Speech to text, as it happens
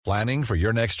Planning for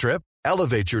your next trip?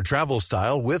 Elevate your travel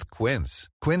style with Quince.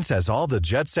 Quince has all the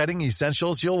jet-setting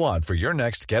essentials you'll want for your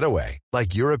next getaway,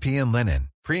 like European linen,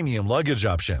 premium luggage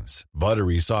options,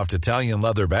 buttery soft Italian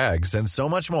leather bags, and so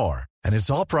much more. And it's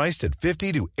all priced at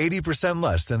 50 to 80%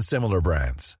 less than similar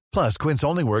brands. Plus, Quince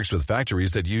only works with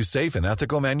factories that use safe and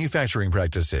ethical manufacturing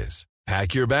practices.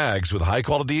 Pack your bags with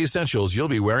high-quality essentials you'll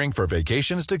be wearing for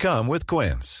vacations to come with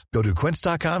Quince. Go to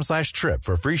quince.com/trip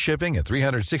for free shipping and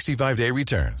 365-day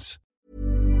returns.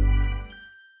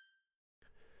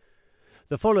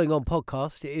 The following on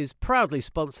podcast is proudly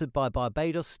sponsored by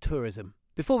Barbados Tourism.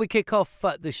 Before we kick off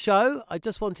the show, I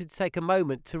just wanted to take a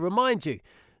moment to remind you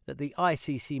that the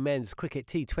ICC Men's Cricket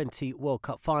T20 World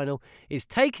Cup Final is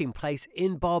taking place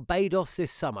in Barbados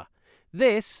this summer.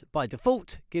 This, by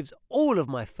default, gives all of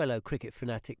my fellow cricket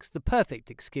fanatics the perfect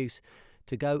excuse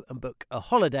to go and book a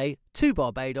holiday to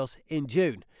Barbados in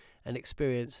June and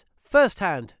experience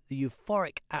firsthand the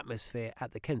euphoric atmosphere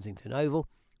at the Kensington Oval,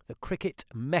 the cricket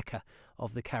mecca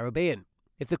of the Caribbean.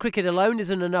 If the cricket alone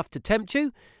isn't enough to tempt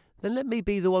you, then let me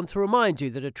be the one to remind you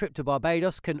that a trip to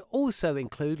Barbados can also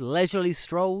include leisurely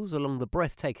strolls along the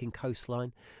breathtaking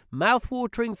coastline,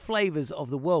 mouth-watering flavours of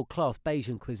the world-class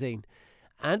Bajan cuisine,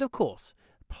 and, of course,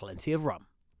 plenty of rum.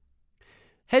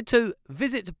 Head to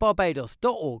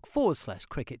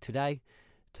visitbarbados.org/cricket today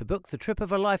to book the trip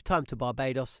of a lifetime to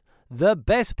Barbados, the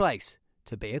best place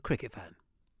to be a cricket fan.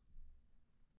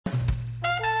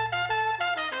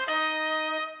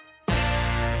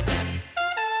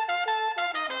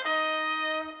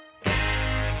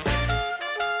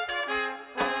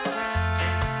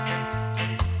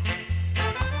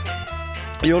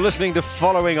 You're listening to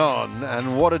Following On,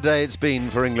 and what a day it's been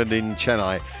for England in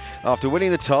Chennai. After winning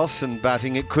the toss and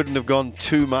batting, it couldn't have gone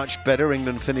too much better.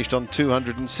 England finished on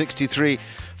 263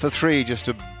 for 3, just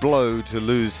a blow to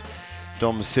lose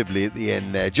Dom Sibley at the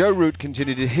end there. Joe Root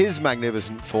continued his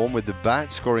magnificent form with the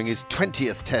bat, scoring his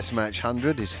 20th Test match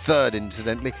 100, his third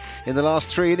incidentally, in the last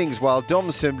 3 innings, while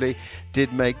Dom Sibley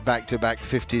did make back-to-back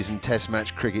 50s in Test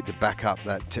match cricket to back up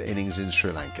that innings in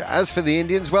Sri Lanka. As for the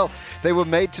Indians, well, they were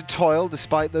made to toil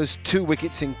despite those 2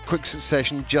 wickets in quick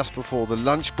succession just before the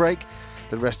lunch break.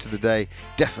 The rest of the day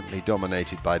definitely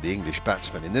dominated by the English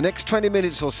batsmen. In the next 20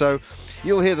 minutes or so,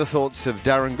 you'll hear the thoughts of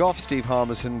Darren Gough, Steve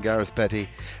Harmison, Gareth Betty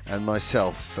and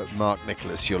myself, Mark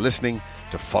Nicholas. You're listening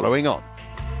to Following On.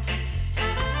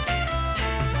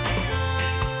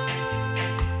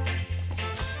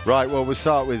 Right, well, we'll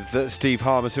start with Steve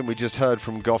Harmison. We just heard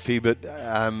from Goughy, but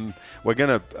we're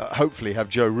going to hopefully have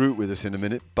Joe Root with us in a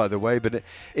minute, by the way. But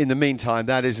in the meantime,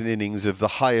 that is an innings of the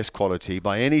highest quality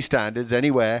by any standards,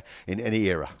 anywhere, in any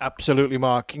era. Absolutely,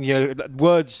 Mark. You know,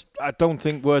 words, I don't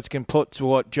think words can put to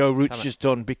what Joe Root's just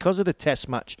done. Because of the Test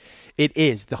match, it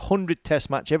is the 100th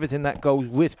Test match, everything that goes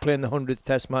with playing the 100th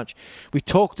Test match. We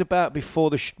talked about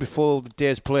before the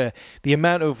day's play, the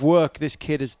amount of work this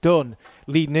kid has done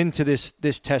leading into this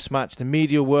Test match, the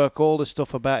media work, all the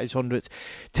stuff about his 100th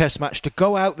Test match. To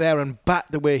go out there and bat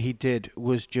the way he did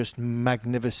was just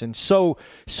magnificent. So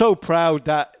proud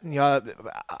that, you know,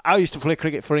 I used to play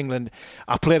cricket for England.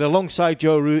 I played alongside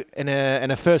Joe Root in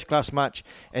a first-class match,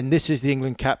 and this is the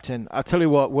England captain. I tell you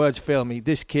what, words fail me.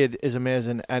 This kid is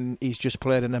amazing, and he's just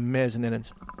played an amazing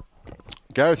innings.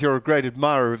 Gareth, you're a great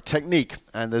admirer of technique,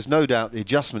 and there's no doubt the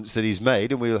adjustments that he's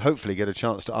made, and we'll hopefully get a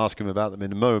chance to ask him about them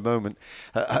in a moment,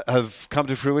 have come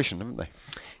to fruition, haven't they?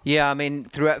 Yeah, I mean,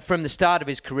 from the start of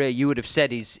his career, you would have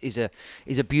said he's a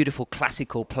beautiful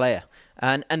classical player.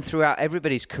 And throughout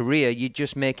everybody's career, you're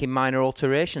just making minor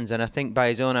alterations. And I think by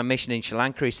his own admission in Sri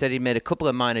Lanka, he said he made a couple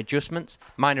of minor adjustments.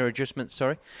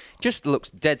 Just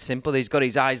looks dead simple. He's got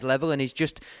his eyes level and he's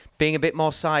just being a bit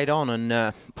more side on. And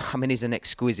I mean, he's an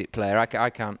exquisite player.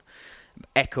 I can't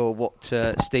echo what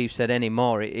Steve said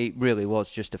anymore. It really was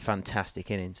just a fantastic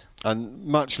innings. And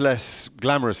much less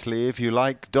glamorously, if you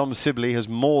like, Dom Sibley has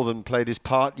more than played his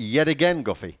part yet again,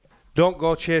 Goughy. Don't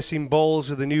go chasing balls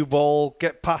with a new ball.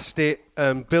 Get past it.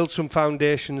 Build some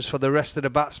foundations for the rest of the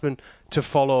batsmen to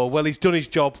follow. Well, he's done his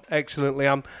job excellently.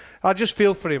 I just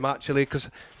feel for him, actually, because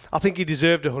I think he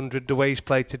deserved 100 the way he's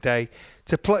played today.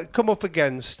 To come up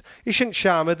against Ishant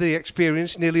Sharma, the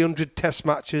experienced, nearly 100 Test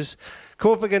matches.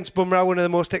 Come up against Bumrah, one of the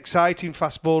most exciting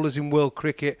fast bowlers in world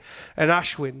cricket. And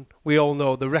Ashwin, we all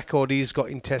know the record he's got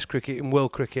in Test cricket, in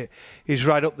world cricket, is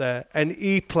right up there. And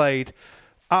he played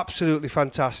absolutely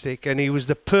fantastic, and he was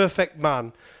the perfect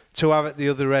man to have at the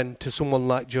other end to someone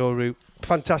like Joe Root.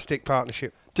 Fantastic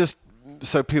partnership. Just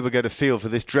so people get a feel for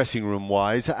this dressing room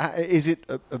wise, is it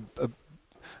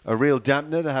a real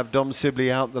dampener to have Dom Sibley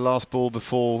out the last ball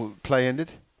before play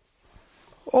ended?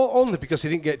 Only because he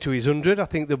didn't get to his 100. I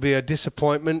think there'll be a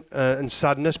disappointment and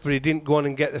sadness, but he didn't go on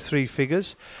and get the 3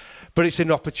 figures. But it's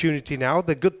an opportunity now.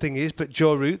 The good thing is, but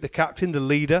Joe Root, the captain, the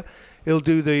leader, he'll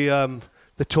do the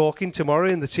talking tomorrow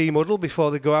in the team huddle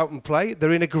before they go out and play.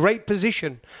 They're in a great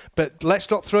position, but let's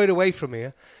not throw it away from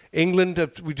here. England,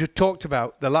 we just talked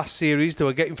about the last series, they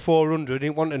were getting 400,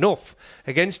 didn't want enough.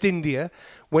 Against India,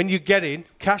 when you get in,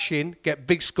 cash in, get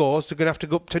big scores, they're going to have to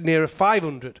go up to nearer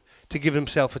 500 to give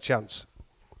themselves a chance.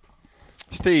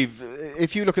 Steve,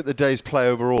 if you look at the day's play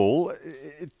overall,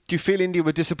 do you feel India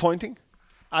were disappointing?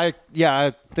 I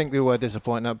think they were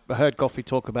disappointing. I heard Goffey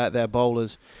talk about their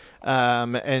bowlers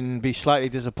and be slightly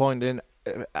disappointed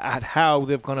at how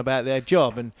they've gone about their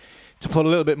job. And to put a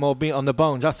little bit more meat on the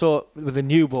bones, I thought with the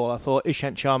new ball,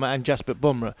 Ishant Sharma and Jasprit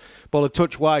Bumrah bowl a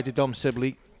touch wide to Dom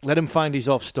Sibley, let him find his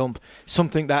off stump,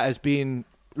 something that has been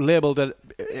labelled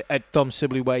at Dom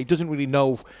Sibley where he doesn't really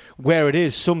know where it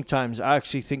is. Sometimes I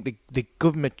actually think the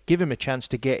government give him a chance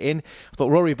to get in. I thought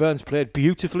Rory Burns played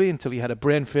beautifully until he had a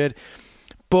brain fade.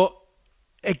 But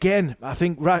again, I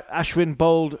think Ashwin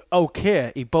bowled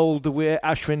okay. He bowled the way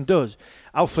Ashwin does.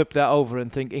 I'll flip that over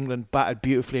and think England batted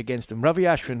beautifully against him. Ravi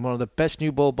Ashwin, one of the best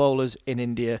new ball bowlers in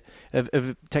India,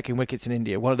 of taking wickets in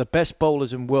India, one of the best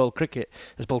bowlers in world cricket,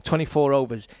 has bowled 24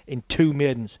 overs in 2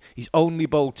 maidens. He's only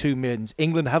bowled 2 maidens.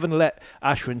 England haven't let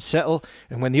Ashwin settle,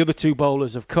 and when the other 2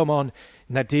 bowlers have come on,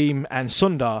 Nadeem and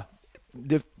Sundar,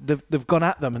 they've gone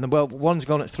at them, and one's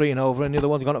gone at 3 and over and the other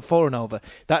one's gone at 4 and over.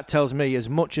 That tells me as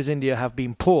much as India have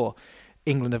been poor,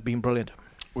 England have been brilliant.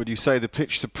 Would you say the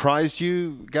pitch surprised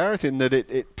you, Gareth, in that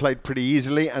it played pretty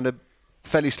easily and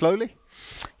fairly slowly?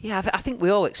 Yeah, I think we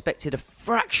all expected a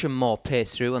fraction more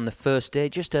pace through on the first day,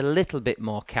 just a little bit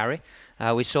more carry.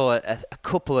 We saw a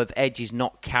couple of edges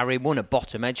not carry, one a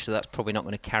bottom edge, so that's probably not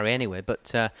going to carry anyway.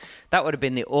 But that would have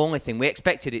been the only thing. We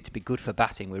expected it to be good for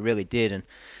batting, we really did. And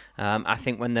I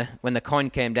think when the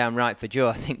coin came down right for Joe,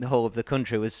 I think the whole of the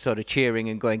country was sort of cheering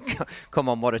and going, come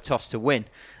on, what a toss to win.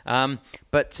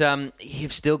 But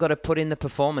you've still got to put in the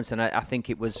performance, and I think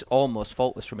it was almost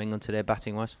faultless from England today,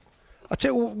 batting-wise. I'll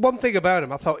tell you one thing about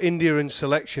him. I thought India in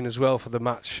selection as well for the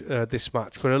match, this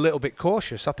match, were a little bit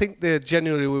cautious. I think they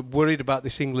genuinely were worried about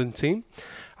this England team.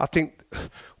 I think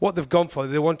what they've gone for,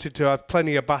 they wanted to have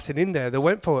plenty of batting in there. They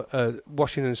went for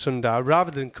Washington Sundar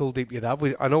rather than Kuldeep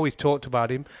Yadav. I know we've talked about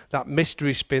him, that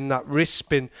mystery spin, that wrist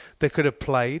spin they could have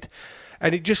played.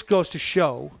 And it just goes to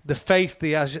show the faith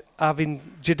they have in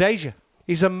Jadeja.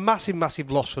 He's a massive,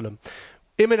 massive loss for them.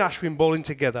 Him and Ashwin bowling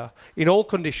together in all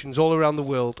conditions all around the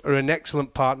world are an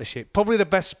excellent partnership. Probably the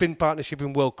best spin partnership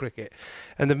in world cricket.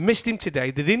 And they've missed him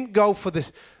today. They didn't go for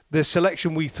the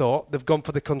selection we thought. They've gone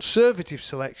for the conservative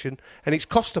selection, and it's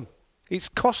cost them. It's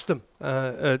cost them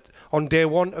on day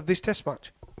one of this Test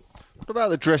match. What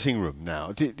about the dressing room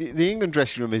now? The England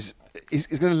dressing room is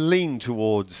going to lean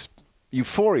towards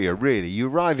euphoria, really. You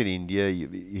arrive in India, you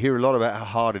hear a lot about how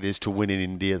hard it is to win in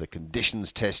India, the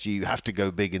conditions test you, you have to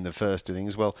go big in the first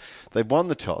innings. Well, they've won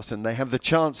the toss and they have the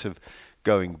chance of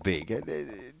going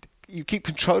big. You keep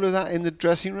control of that in the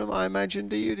dressing room, I imagine,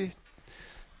 do you?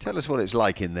 Tell us what it's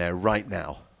like in there right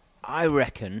now. I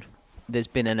reckon there's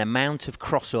been an amount of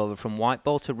crossover from white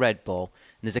ball to red ball,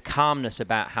 and there's a calmness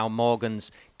about how Morgan's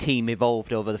team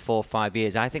evolved over the 4 or 5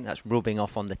 years. I think that's rubbing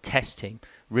off on the Test team.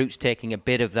 Root's taking a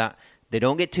bit of that. They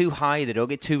don't get too high, they don't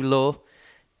get too low.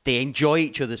 They enjoy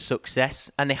each other's success,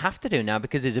 and they have to do now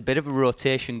because there's a bit of a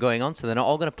rotation going on, so they're not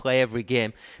all going to play every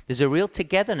game. There's a real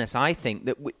togetherness, I think,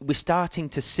 that we're starting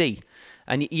to see.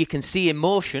 And you can see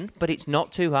emotion, but it's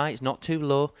not too high, it's not too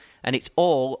low, and it's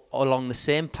all along the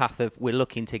same path of we're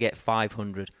looking to get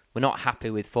 500. We're not happy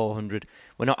with 400.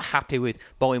 We're not happy with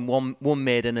bowling one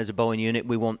maiden as a bowling unit.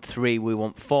 We want 3, we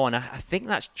want 4. And I think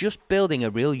that's just building a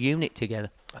real unit together.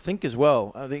 I think as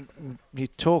well, I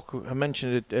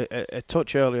mentioned a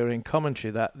touch earlier in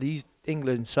commentary that these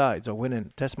England sides are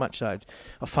winning, Test match sides,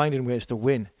 are finding ways to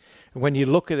win. And when you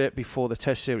look at it before the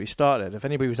Test series started, if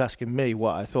anybody was asking me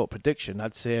what I thought prediction,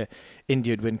 I'd say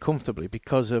India would win comfortably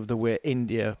because of the way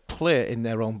India play in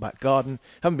their own back garden.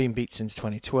 Haven't been beat since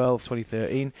 2012,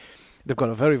 2013. They've got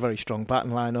a very, very strong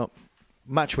batting lineup.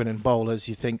 Match-winning bowlers,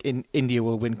 you think India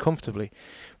will win comfortably.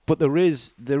 But there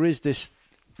is this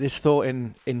thought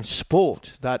in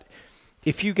sport that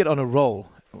if you get on a roll,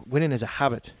 winning is a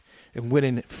habit, and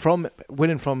winning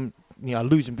from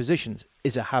losing positions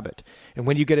is a habit. And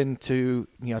when you get into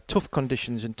tough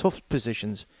conditions and tough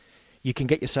positions, you can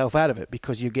get yourself out of it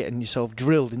because you're getting yourself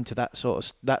drilled into that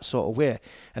sort of way.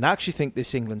 And I actually think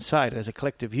this England side, as a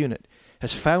collective unit,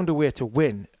 has found a way to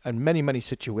win in many, many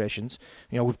situations.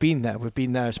 We've been there,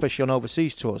 especially on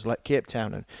overseas tours like Cape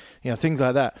Town and things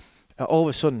like that. all of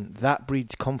a sudden that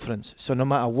breeds confidence. So no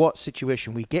matter what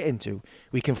situation we get into,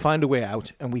 we can find a way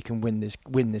out and we can win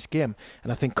this game.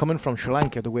 And I think coming from Sri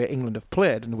Lanka, the way England have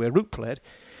played and the way Root played,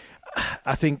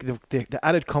 I think the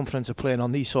added confidence of playing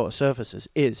on these sort of surfaces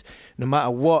is no matter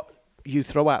what you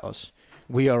throw at us,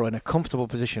 we are in a comfortable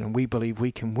position and we believe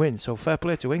we can win. So fair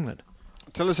play to England.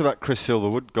 Tell us about Chris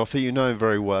Silverwood. Goffey, you know him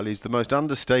very well. He's the most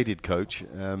understated coach.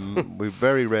 We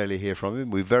very rarely hear from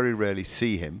him. We very rarely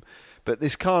see him. But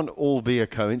this can't all be a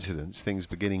coincidence, things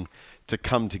beginning to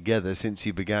come together since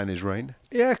he began his reign.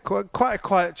 Yeah, quite a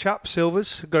quiet chap,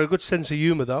 Silvers. Got a good sense of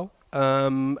humour, though.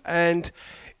 And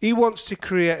he wants to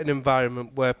create an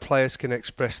environment where players can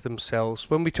express themselves.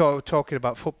 When we were talking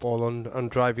about football on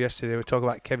Drive yesterday, we were talking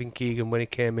about Kevin Keegan when he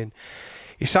came in.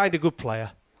 He signed a good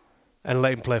player and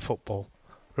let him play football.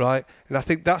 Right, and I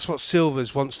think that's what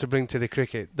Silvers wants to bring to the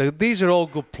cricket. These are all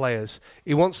good players.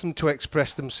 He wants them to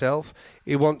express themselves.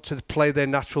 He wants to play their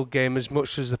natural game as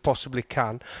much as they possibly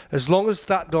can, as long as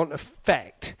that don't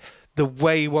affect the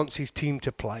way he wants his team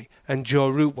to play, and Joe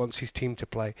Root wants his team to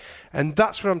play. And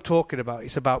that's what I'm talking about.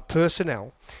 It's about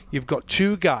personnel. You've got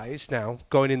two guys now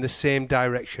going in the same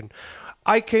direction.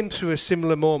 I came through a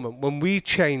similar moment when we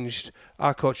changed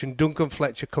our coach and Duncan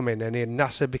Fletcher come in and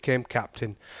Nasser became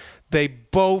captain. They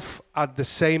both had the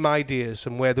same ideas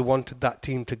and where they wanted that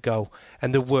team to go,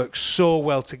 and they worked so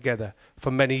well together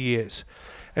for many years.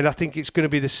 And I think it's going to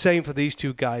be the same for these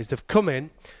two guys. They've come in,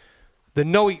 they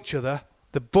know each other,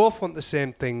 they both want the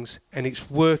same things, and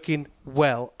it's working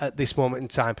well at this moment in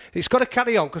time. It's got to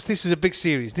carry on because this is a big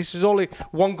series. This is only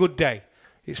one good day.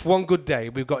 It's one good day.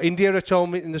 We've got India at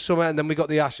home in the summer, and then we've got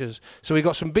the Ashes. So we've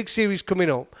got some big series coming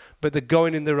up, but they're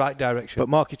going in the right direction. But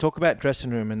Mark, you talk about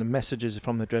dressing room and the messages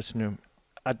from the dressing room.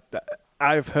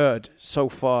 I've heard so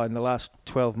far in the last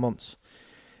 12 months,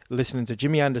 listening to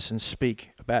Jimmy Anderson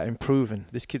speak about improving.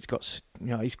 This kid's got,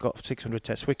 he's got 600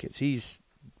 Test wickets. He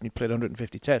played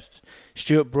 150 tests.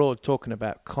 Stuart Broad talking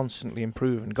about constantly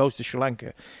improving. Goes to Sri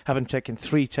Lanka, having taken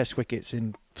 3 Test wickets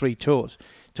in 3 tours,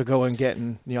 to go and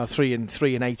getting 3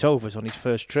 and 8 overs on his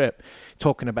first trip.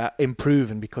 Talking about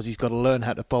improving because he's got to learn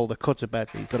how to bowl the cutter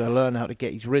better. He's got to learn how to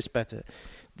get his wrist better.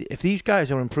 If these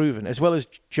guys are improving, as well as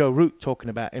Joe Root talking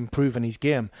about improving his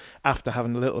game after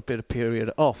having a little bit of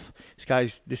period off.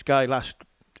 This guy last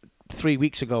 3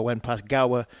 weeks ago went past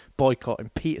Gower, Boycott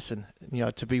and Peterson,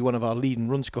 to be one of our leading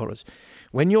run scorers.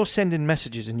 When you're sending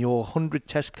messages and your 100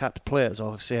 Test capped players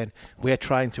are saying, we're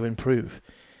trying to improve,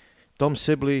 Dom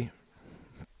Sibley,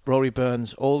 Rory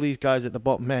Burns, all these guys at the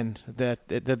bottom end, they're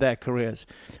their careers.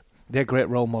 They're great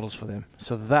role models for them.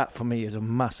 So that, for me, is a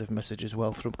massive message as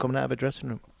well from coming out of a dressing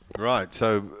room. Right,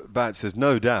 so Bats, there's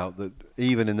no doubt that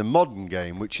even in the modern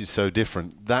game, which is so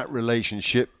different, that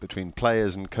relationship between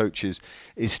players and coaches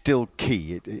is still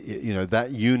key.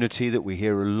 That unity that we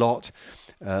hear a lot,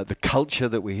 the culture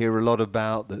that we hear a lot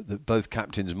about, that both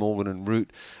captains Morgan and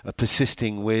Root are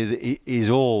persisting with, is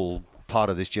all part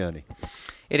of this journey.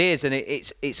 It is, and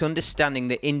it's understanding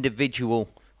the individual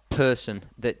person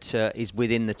that is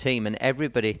within the team, and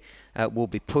everybody will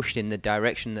be pushed in the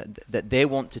direction that they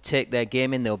want to take their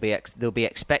game in. They'll be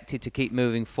expected to keep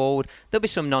moving forward. There'll be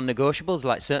some non-negotiables,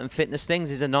 like certain fitness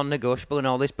things is a non-negotiable and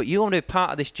all this. But you want to be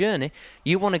part of this journey.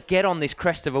 You want to get on this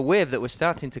crest of a wave that we're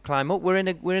starting to climb up. We're in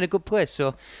a good place.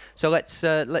 So let's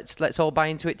all buy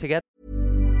into it together.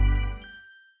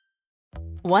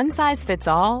 One size fits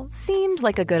all seemed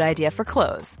like a good idea for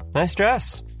clothes. Nice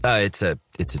dress. It's a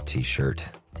t-shirt.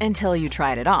 Until you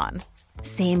tried it on.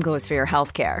 Same goes for your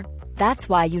healthcare. That's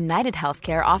why United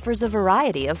Healthcare offers a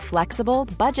variety of flexible,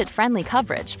 budget-friendly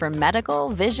coverage for medical,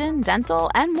 vision, dental,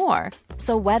 and more.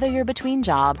 So whether you're between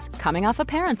jobs, coming off a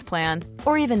parent's plan,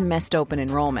 or even missed open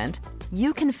enrollment,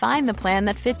 you can find the plan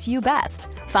that fits you best.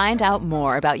 Find out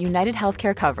more about United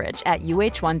Healthcare coverage at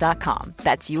UH1.com.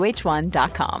 That's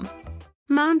UH1.com.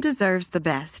 Mom deserves the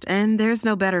best, and there's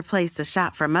no better place to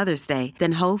shop for Mother's Day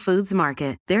than Whole Foods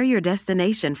Market. They're your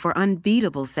destination for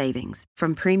unbeatable savings,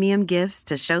 from premium gifts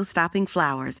to show-stopping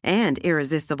flowers and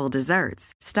irresistible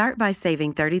desserts. Start by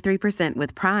saving 33%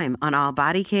 with Prime on all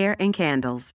body care and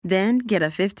candles. Then get a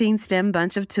 15-stem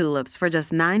bunch of tulips for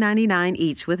just $9.99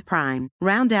 each with Prime.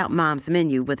 Round out Mom's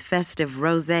menu with festive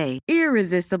rosé,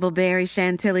 irresistible berry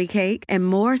chantilly cake, and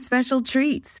more special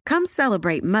treats. Come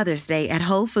celebrate Mother's Day at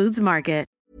Whole Foods Market.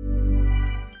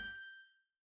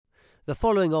 The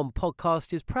following on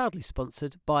podcast is proudly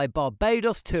sponsored by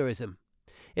Barbados Tourism.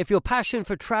 If your passion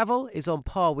for travel is on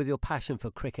par with your passion for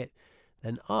cricket,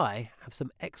 then I have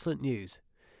some excellent news.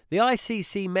 The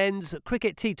ICC Men's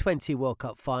Cricket T20 World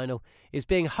Cup Final is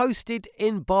being hosted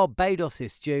in Barbados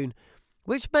this June,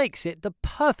 which makes it the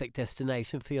perfect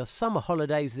destination for your summer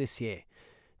holidays this year.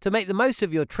 To make the most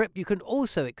of your trip, you can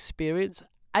also experience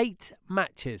 8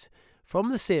 matches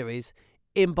from the series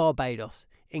in Barbados,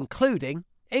 including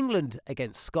England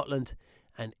against Scotland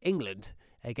and England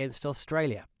against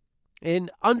Australia.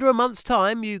 In under a month's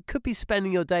time, you could be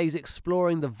spending your days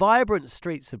exploring the vibrant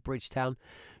streets of Bridgetown,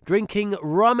 drinking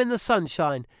rum in the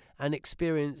sunshine and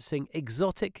experiencing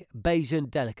exotic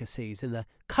Bajan delicacies. In the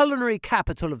culinary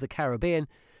capital of the Caribbean,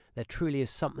 there truly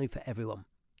is something for everyone.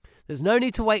 There's no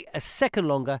need to wait a second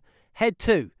longer. Head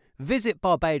to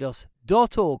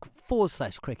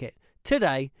visitbarbados.org/cricket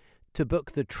today to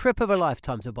book the trip of a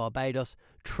lifetime to Barbados.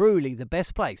 Truly the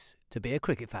best place to be a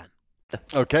cricket fan.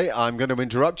 Okay, I'm going to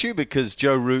interrupt you because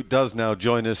Joe Root does now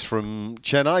join us from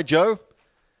Chennai. Joe?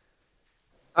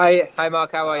 Hi,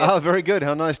 Mark. How are you? Oh, very good.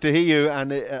 How nice to hear you.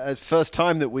 And it's first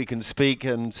time that we can speak.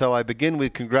 And so I begin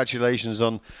with congratulations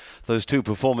on those 2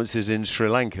 performances in Sri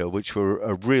Lanka, which were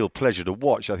a real pleasure to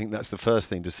watch. I think that's the first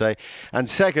thing to say. And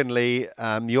secondly,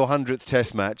 your 100th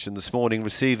Test match and this morning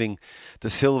receiving the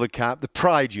silver cap, the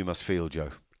pride you must feel, Joe.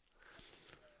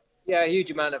 Yeah, a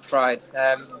huge amount of pride.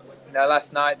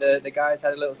 Last night the guys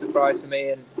had a little surprise for me,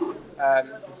 and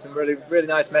some really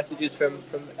nice messages from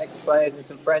ex-players and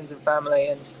some friends and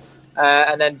family,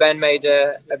 and then Ben made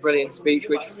a brilliant speech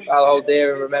which I'll hold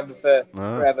dear and remember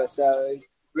forever. So it's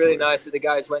really nice that the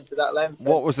guys went to that length.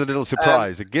 What was the little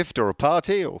surprise? A gift or a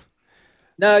party? Or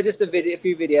no, just a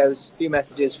few videos, a few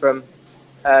messages from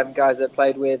guys that I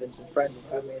played with and some friends and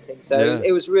family and things. So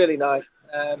it was really nice.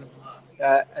 And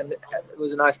there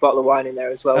was a nice bottle of wine in there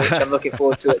as well, which I'm looking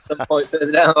forward to at some point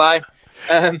further down the line,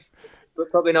 but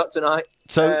probably not tonight.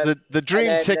 So the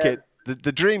dream ticket,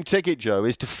 the dream ticket, Joe,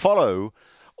 is to follow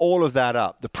all of that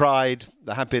up: the pride,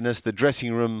 the happiness, the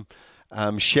dressing room,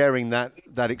 sharing that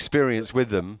experience with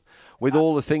them, with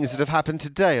all the things that have happened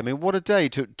today. I mean, what a day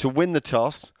to win the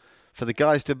toss, for the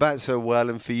guys to bat so well,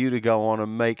 and for you to go on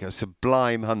and make a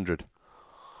sublime 100.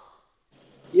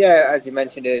 Yeah, as you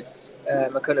mentioned, I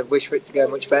couldn't have wished for it to go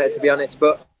much better, to be honest.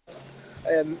 But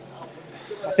I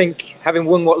think having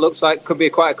won what looks like could be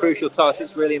quite a crucial toss,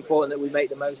 it's really important that we make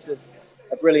the most of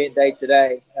a brilliant day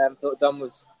today. I thought Dom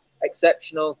was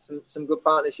exceptional, some good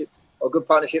partnership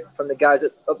from the guys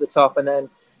up the top, and then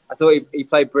I thought he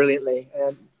played brilliantly.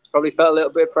 Probably felt a little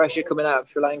bit of pressure coming out of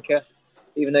Sri Lanka,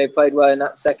 even though he played well in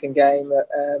that second game.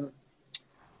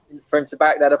 For him to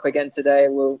back that up again today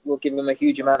will give him a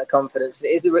huge amount of confidence. It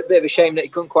is a bit of a shame that he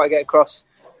couldn't quite get across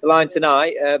the line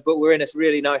tonight, but we're in a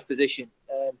really nice position.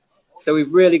 So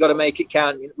we've really got to make it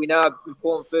count. We know how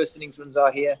important first innings runs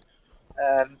are here,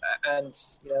 and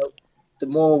the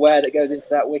more wear that goes into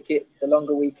that wicket, the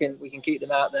longer we can keep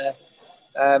them out there.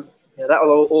 That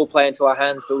will all play into our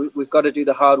hands, but we've got to do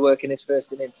the hard work in this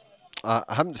first innings. I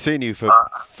haven't seen you for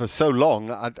so long.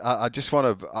 I just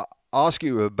want to ask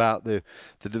you about the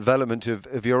development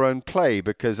of your own play,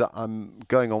 because I'm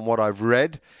going on what I've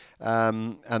read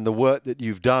and the work that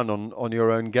you've done on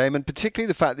your own game, and particularly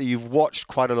the fact that you've watched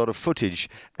quite a lot of footage,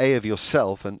 A, of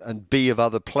yourself and B, of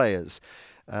other players.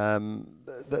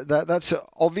 That's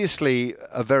obviously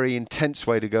a very intense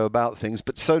way to go about things,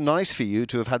 but so nice for you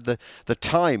to have had the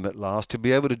time at last to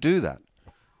be able to do that.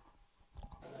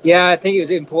 Yeah, I think it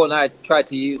was important I tried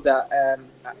to use that.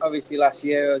 Obviously last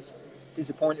year I was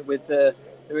disappointed with the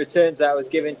returns that I was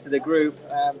giving to the group.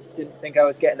 Didn't think I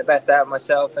was getting the best out of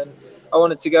myself, and I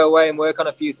wanted to go away and work on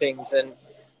a few things, and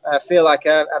I feel like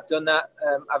I've done that.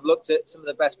 I've looked at some of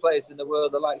the best players in the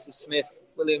world, the likes of Smith,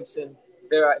 Williamson,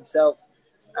 Virat himself,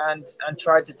 and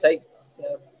tried to take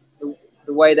the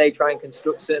way they try and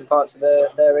construct certain parts of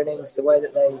their innings, the way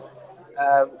that they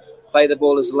play the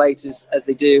ball as late as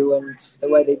they do, and the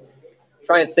way they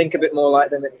try and think a bit more like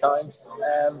them at times.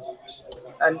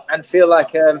 And feel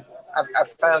like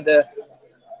I've found a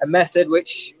method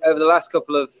which over the last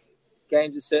couple of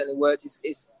games has certainly worked.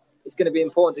 It's going to be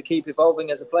important to keep evolving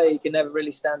as a player. You can never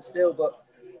really stand still, but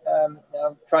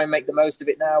try and make the most of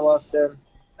it now whilst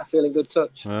I feel in good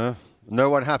touch.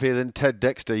 No one happier than Ted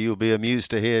Dexter, you'll be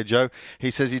amused to hear, Joe. He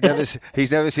says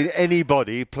he's never seen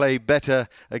anybody play better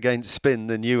against spin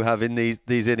than you have in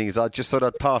these innings. I just thought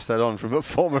I'd pass that on from a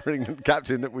former England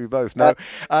captain that we both know.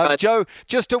 Joe,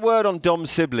 just a word on Dom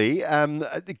Sibley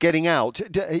getting out.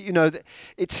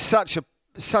 It's such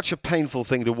a painful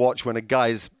thing to watch when a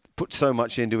guy's put so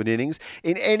much into an innings.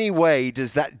 In any way,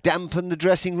 does that dampen the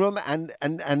dressing room,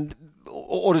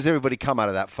 or does everybody come out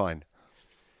of that fine?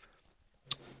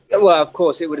 Well, of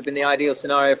course, it would have been the ideal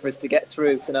scenario for us to get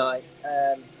through tonight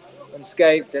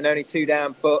unscathed and only 2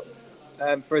 down. But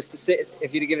for us to sit,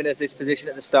 if you'd have given us this position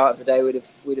at the start of the day,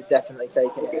 we'd have definitely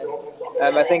taken it.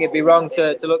 I think it'd be wrong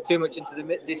to look too much into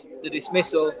the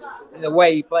dismissal. And the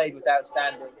way he played was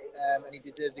outstanding. and he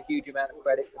deserves a huge amount of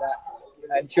credit for that.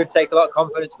 And should take a lot of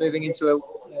confidence moving into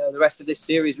the rest of this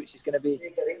series, which is going to be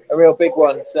a real big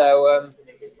one. So,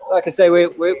 like I say,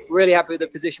 we're really happy with the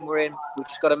position we're in. We've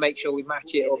just got to make sure we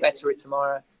match it or better it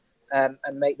tomorrow. And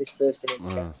make this first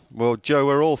innings. Well, Joe,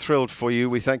 we're all thrilled for you.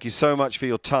 We thank you so much for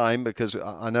your time, because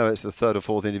I know it's the third or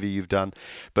fourth interview you've done,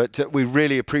 but we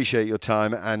really appreciate your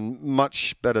time, and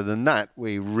much better than that,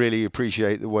 we really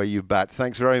appreciate the way you bat.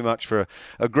 Thanks very much for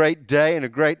a great day and a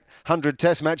great 100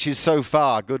 Test matches so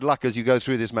far. Good luck as you go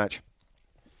through this match.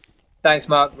 Thanks,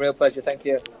 Mark. Real pleasure. Thank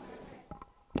you.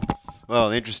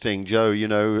 Well, interesting, Joe,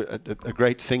 a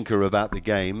great thinker about the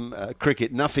game.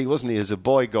 Cricket nuffy, wasn't he, as a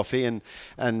boy, Goffey,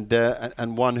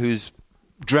 and one who's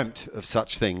dreamt of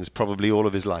such things probably all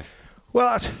of his life.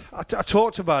 Well, I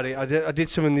talked about it. I did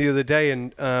something the other day,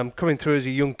 and coming through as a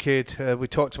young kid, we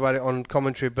talked about it on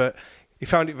commentary, but he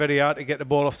found it very hard to get the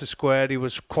ball off the square. He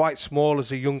was quite small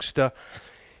as a youngster.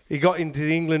 He got into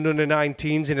the England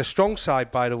under-19s in a strong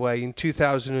side, by the way, in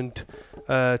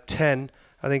 2010.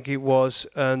 I think it was,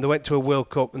 and they went to a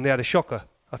World Cup and they had a shocker.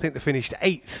 I think they finished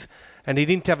 8th, and he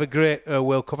didn't have a great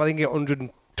World Cup. I think he got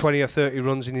 120 or 30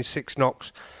 runs in his 6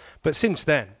 knocks. But since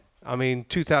then,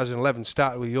 2011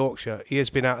 started with Yorkshire, he has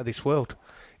been out of this world.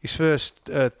 His first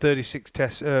 36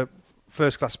 Test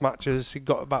first-class matches, he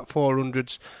got about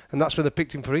 400s, and that's when they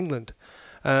picked him for England.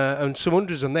 And some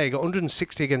hundreds on there. He got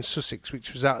 160 against Sussex,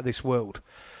 which was out of this world.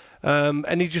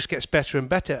 And he just gets better and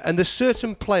better. And there's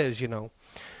certain players,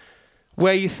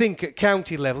 where you think at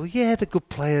county level, they're good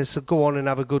players, they'll go on and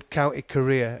have a good county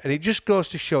career. And it just goes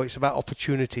to show it's about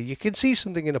opportunity. You can see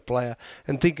something in a player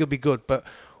and think he'll be good, but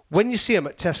when you see them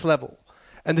at Test level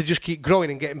and they just keep growing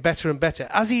and getting better and better,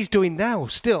 as he's doing now,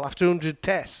 still after 100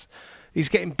 Tests, he's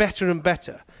getting better and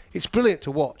better. It's brilliant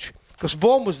to watch. Because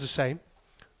Vaughan was the same,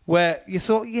 where you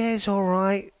thought, he's all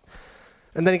right.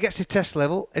 And then he gets to Test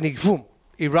level and he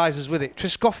rises with it.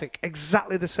 Trescothick,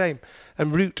 exactly the same.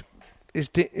 And Root is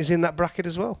in that bracket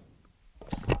as well.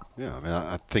 Yeah,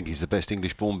 I think he's the best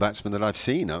English-born batsman that I've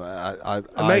seen.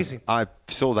 Amazing. I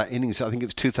saw that innings, I think it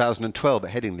was 2012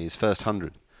 at Headingley, his first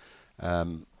 100. I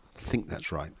think that's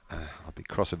right. I'll be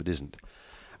cross if it isn't.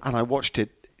 And I watched it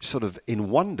sort of in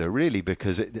wonder, really,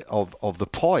 because of the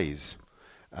poise,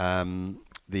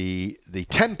 the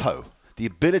tempo, the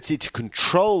ability to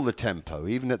control the tempo,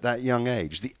 even at that young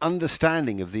age, the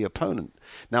understanding of the opponent.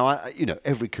 Now,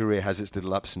 every career has its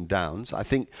little ups and downs. I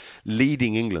think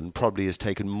leading England probably has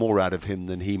taken more out of him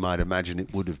than he might imagine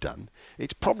it would have done.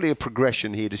 It's probably a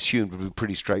progression he had assumed would be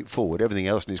pretty straightforward. Everything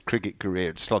else in his cricket career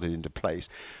had slotted into place.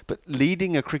 But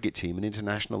leading a cricket team at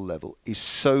international level is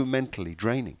so mentally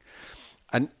draining.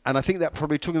 And I think that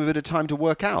probably took him a bit of time to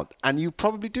work out. And you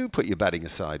probably do put your batting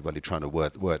aside while you're trying to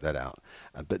work that out.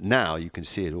 But now you can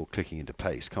see it all clicking into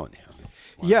place, can't you?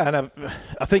 Wow. Yeah, and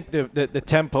I think the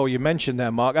tempo you mentioned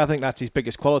there, Mark, I think that's his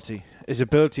biggest quality. His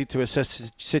ability to assess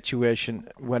the situation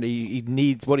when he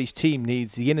needs, what his team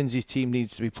needs, the innings his team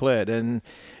needs to be played, and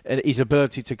his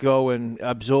ability to go and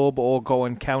absorb or go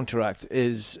and counteract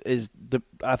is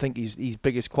I think his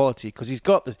biggest quality, because he's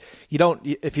got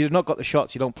if you've not got the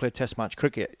shots, you don't play Test match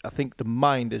cricket. I think the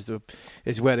mind is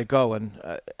where to go, and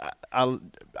I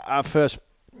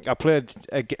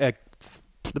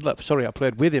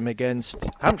played with him against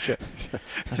Hampshire.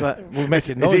 We're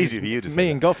making noises. It's easy for you to say.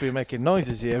 Me and Goffey are making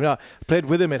noises here. I played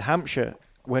with him at Hampshire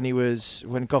when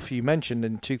Goffey mentioned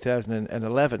in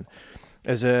 2011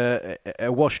 as a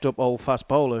washed up old fast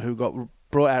bowler who got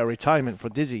brought out of retirement for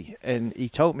dizzy, and he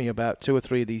told me about 2 or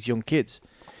 3 of these young kids,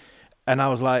 and I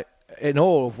was like, in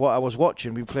awe of what I was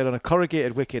watching. We played on a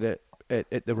corrugated wicket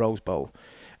at the Rose Bowl,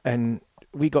 and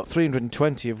we got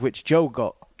 320, of which Joe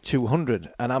got 200,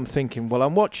 and I'm thinking, well,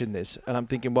 I'm watching this, and I'm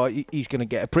thinking, well, he's going to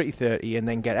get a pretty 30 and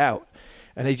then get out,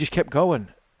 and he just kept going,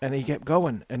 and he kept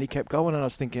going, and he kept going, and I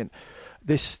was thinking,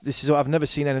 this is, I've never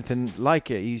seen anything like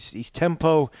it. His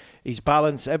tempo, his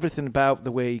balance, everything about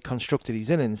the way he constructed his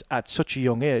innings at such a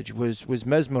young age was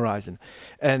mesmerising.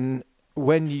 And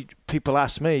when people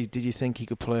ask me, did you think he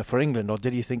could play for England, or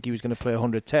did you think he was going to play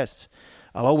 100 Tests?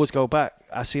 I'll always go back.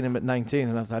 I seen him at 19,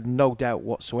 and I had no doubt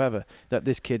whatsoever that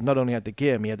this kid not only had the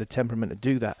game, he had the temperament to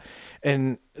do that.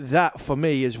 And that, for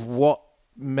me, is what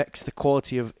makes the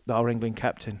quality of our England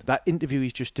captain. That interview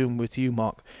he's just doing with you,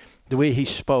 Mark, the way he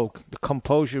spoke, the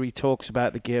composure he talks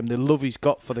about the game, the love he's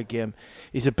got for the game,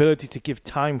 his ability to give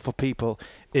time for people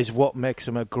is what makes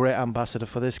him a great ambassador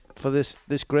for this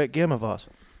great game of ours.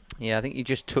 Yeah, I think you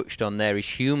just touched on there. His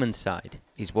human side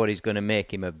is what is going to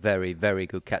make him a very, very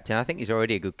good captain. I think he's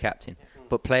already a good captain,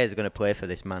 but players are going to play for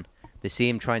this man. They see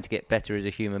him trying to get better as a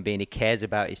human being. He cares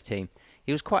about his team.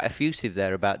 he was quite effusive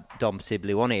there about Dom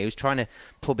Sibley, wasn't he? He was trying to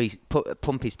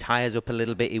pump his tyres up a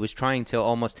little bit. He was trying to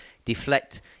almost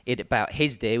deflect it about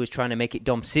his day. He was trying to make it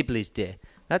Dom Sibley's day.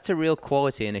 That's a real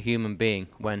quality in a human being,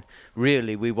 when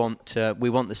really we want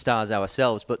the stars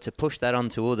ourselves, but to push that on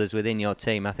to others within your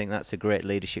team, I think that's a great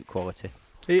leadership quality.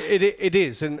 It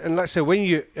is, and like I say, when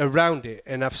you're around it,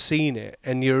 and I've seen it,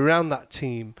 and you're around that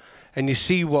team, and you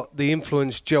see what the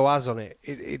influence Joe has on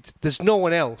it, there's no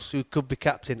one else who could be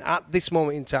captain at this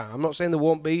moment in time. I'm not saying there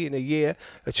won't be in a year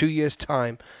or 2 years'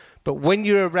 time, but when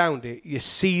you're around it, you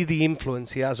see the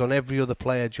influence he has on every other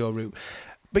player, Joe Root.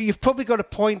 But you've probably got a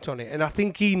point on it, and I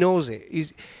think he knows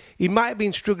it. He might have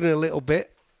been struggling a little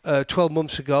bit 12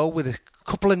 months ago with a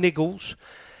couple of niggles,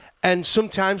 and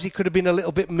sometimes he could have been a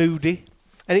little bit moody,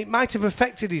 and it might have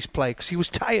affected his play because he was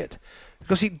tired.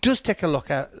 Because it does take a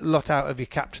lot out of your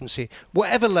captaincy,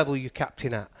 whatever level you're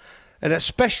captain at, and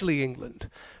especially England.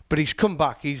 But he's come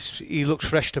back. He looks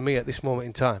fresh to me at this moment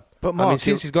in time. But Mark,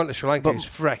 since he's gone to Sri Lanka, he's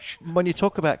fresh. When you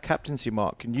talk about captaincy,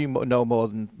 Mark, and you know more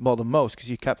than most because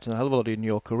you captained a hell of a lot in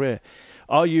your career,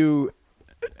 are you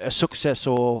a success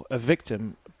or a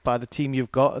victim by the team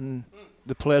you've got and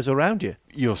the players around you?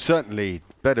 You're certainly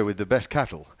better with the best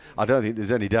cattle. I don't think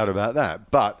there's any doubt about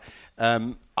that. But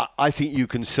I think you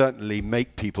can certainly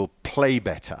make people play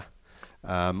better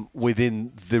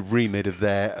within the remit of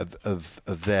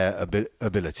their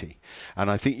ability,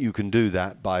 and I think you can do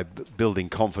that by building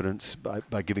confidence,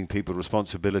 by giving people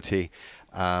responsibility,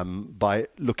 by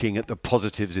looking at the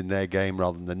positives in their game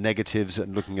rather than the negatives,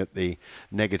 and looking at the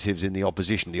negatives in the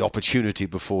opposition, the opportunity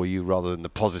before you rather than the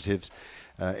positives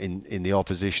in the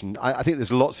opposition. I think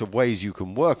there's lots of ways you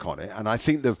can work on it, and I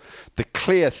think the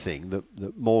clear thing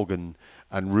that Morgan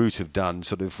and Root have done,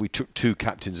 sort of, we took two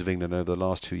captains of England over the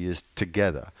last 2 years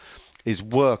together, is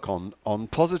work on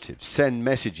positives, send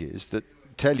messages that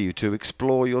tell you to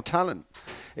explore your talent,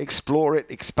 explore it,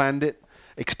 expand it,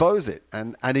 expose it,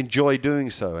 and enjoy doing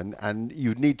so. And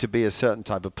you need to be a certain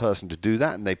type of person to do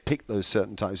that, and they pick those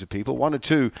certain types of people. One or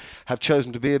two have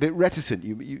chosen to be a bit reticent.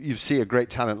 You see a great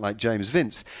talent like James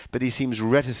Vince, but he seems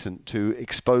reticent to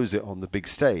expose it on the big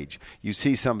stage. You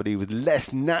see somebody with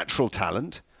less natural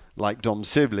talent, like Dom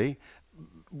Sibley,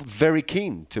 very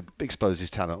keen to expose his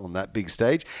talent on that big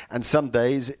stage, and some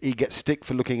days he gets stick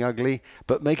for looking ugly,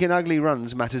 but making ugly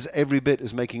runs matters every bit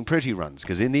as making pretty runs,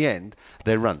 because in the end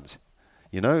they're runs,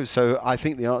 so I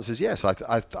think the answer is yes.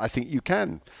 I think you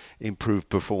can improve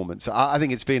performance. I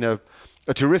think it's been a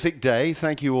terrific day.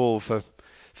 Thank you all for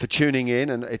tuning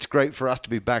in, and it's great for us to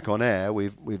be back on air.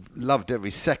 We've loved every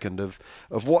second of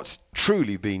what's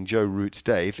truly been Joe Root's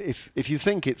day. If you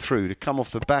think it through, to come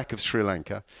off the back of Sri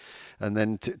Lanka and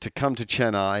then to come to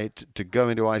Chennai, to go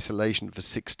into isolation for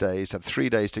 6 days, to have 3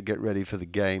 days to get ready for the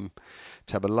game,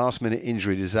 to have a last-minute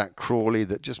injury to Zach Crawley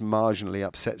that just marginally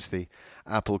upsets the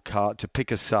apple cart, to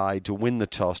pick a side, to win the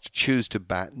toss, to choose to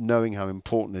bat, knowing how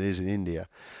important it is in India,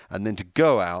 and then to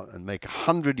go out and make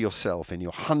 100 yourself in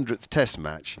your 100th Test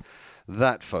match.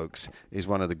 That, folks, is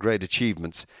one of the great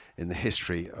achievements in the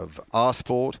history of our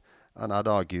sport, and I'd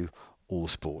argue all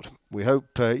sport. We hope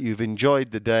you've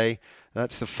enjoyed the day.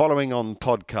 That's the Following On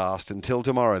podcast. Until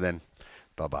tomorrow then,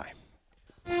 bye-bye.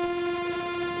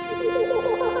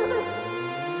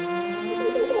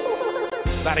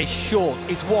 That is short,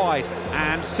 it's wide,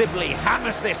 and Sibley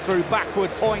hammers this through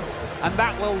backward point, and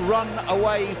that will run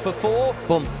away for 4.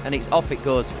 Boom, and it's off it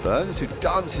goes. Burns, who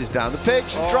dances down the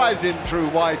pitch and drives in through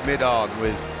wide mid-on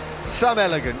with some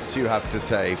elegance, you have to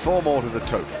say. 4 more to the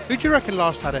total. Who do you reckon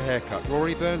last had a haircut,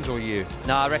 Rory Burns or you?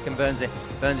 No, I reckon Burnsy.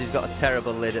 Burns has got a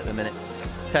terrible lid at the minute.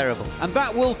 Terrible. And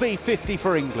that will be 50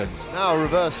 for England. Now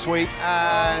reverse sweep,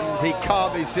 and he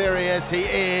can't be serious. He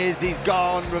is. He's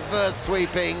gone. Reverse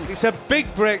sweeping. It's a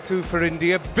big breakthrough for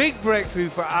India. Big breakthrough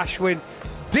for Ashwin.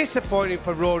 Disappointing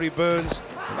for Rory Burns.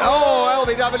 Oh,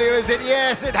 LBW, is it?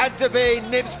 Yes, it had to be.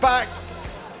 Nips back.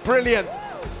 Brilliant.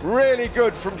 Really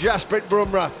good from Jasprit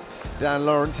Bumrah. Dan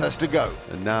Lawrence has to go.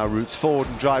 And now roots forward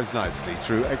and drives nicely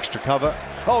through extra cover.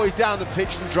 Oh, he's down the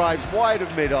pitch and drives wide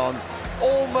of mid-on.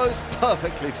 Almost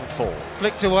perfectly for 4.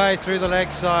 Flicked away through the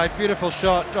leg side. Beautiful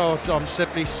shot. Oh, Dom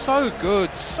Sibley, so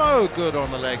good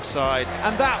on the leg side.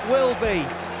 And that will be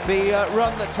the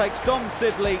run that takes Dom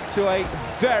Sibley to a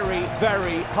very,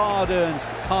 very hard-earned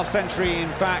half-century, in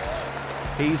fact.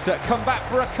 He's come back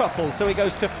for a couple, so he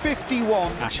goes to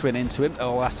 51. Ashwin into him.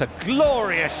 Oh, that's a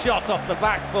glorious shot off the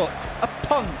back foot. A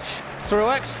punch through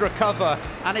extra cover,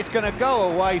 and it's going to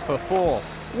go away for 4.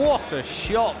 What a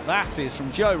shot that is from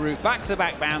Joe Root.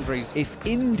 Back-to-back boundaries. If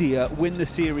India win the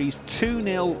series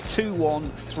 2-0, 2-1,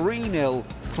 3-0,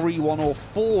 3-1 or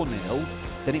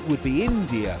 4-0, then it would be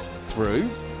India through,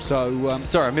 So,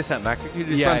 sorry, I missed that, Mac. Could you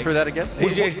just run through that again?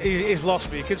 He's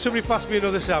lost me. Can somebody pass me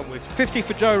another sandwich? 50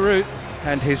 for Joe Root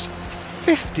and his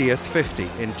 50th 50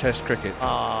 in Test cricket.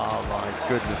 Oh, my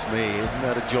goodness me. Isn't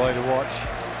that a joy to watch?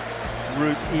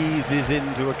 Root eases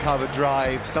into a cover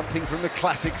drive. Something from the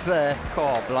classics there.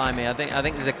 Oh, blimey. I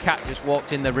think there's a cat just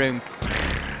walked in the room.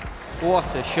 What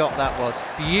a shot that was.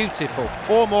 Beautiful.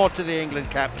 4 more to the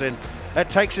England captain. That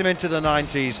takes him into the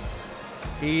 90s.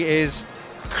 He is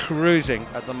cruising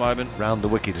at the moment. Round the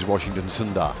wicket is Washington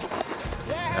Sundar.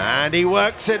 And he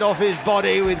works it off his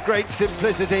body with great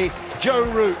simplicity. Joe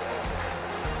Root,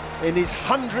 in his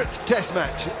 100th Test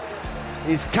match,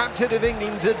 is captain of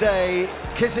England today,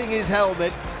 kissing his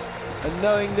helmet and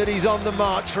knowing that he's on the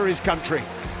march for his country.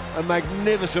 A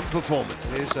magnificent performance.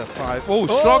 Here's a 5. Oh,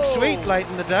 slog sweep late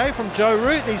in the day from Joe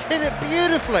Root. He's hit it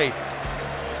beautifully.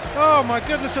 Oh my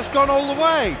goodness, it's gone all the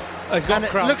way. And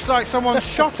it looks like someone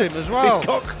shot him as well. He's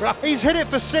got cramp. He's hit it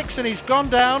for 6 and he's gone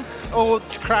down. Oh,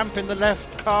 it's cramp in the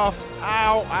left calf.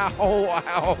 Ow, ow,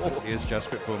 ow. Here's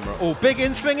Jasprit Bumrah. Oh, big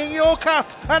in-swinging Yorker.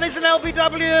 And it's an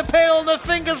LBW appeal and the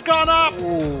finger's gone up.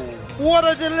 Ooh. What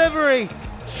a delivery.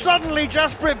 Suddenly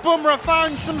Jasprit Bumrah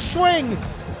found some swing.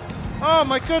 Oh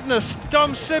my goodness.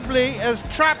 Dom Sibley has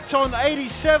trapped on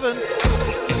 87.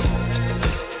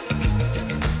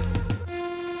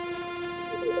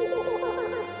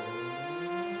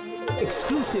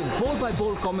 Exclusive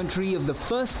ball-by-ball commentary of the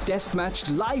first Test match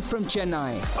live from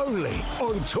Chennai. Only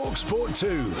on TalkSport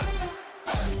 2.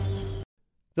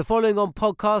 The following on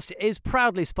podcast is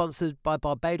proudly sponsored by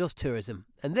Barbados Tourism.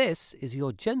 And this is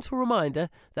your gentle reminder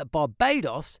that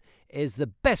Barbados is the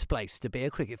best place to be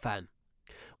a cricket fan.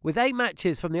 With 8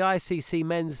 matches from the ICC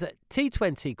Men's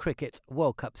T20 Cricket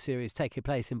World Cup Series taking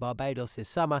place in Barbados this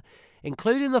summer,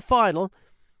 including the final,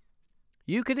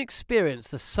 you can experience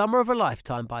the summer of a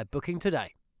lifetime by booking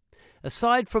today.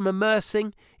 Aside from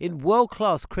immersing in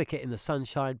world-class cricket in the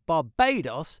sunshine,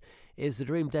 Barbados is the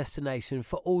dream destination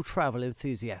for all travel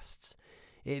enthusiasts.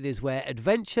 It is where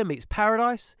adventure meets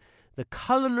paradise, the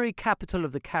culinary capital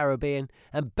of the Caribbean,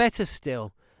 and better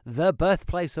still, the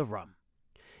birthplace of rum.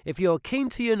 If you're keen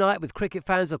to unite with cricket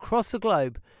fans across the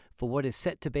globe for what is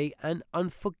set to be an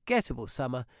unforgettable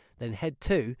summer, then head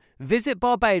to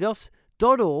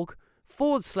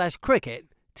visitbarbados.org/cricket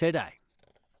today.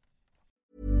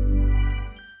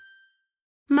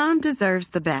 Mom deserves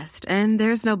the best, and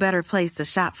there's no better place to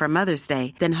shop for Mother's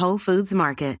Day than Whole Foods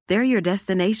Market. They're your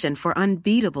destination for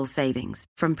unbeatable savings,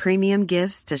 from premium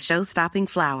gifts to show-stopping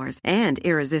flowers and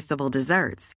irresistible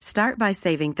desserts. Start by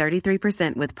saving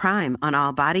 33% with Prime on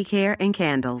all body care and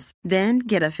candles. Then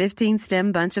get a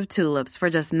 15-stem bunch of tulips for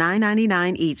just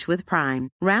 $9.99 each with Prime.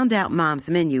 Round out Mom's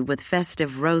menu with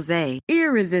festive rosé,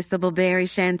 irresistible berry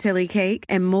chantilly cake,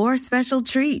 and more special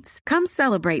treats. Come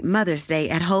celebrate Mother's Day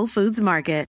at Whole Foods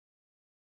Market.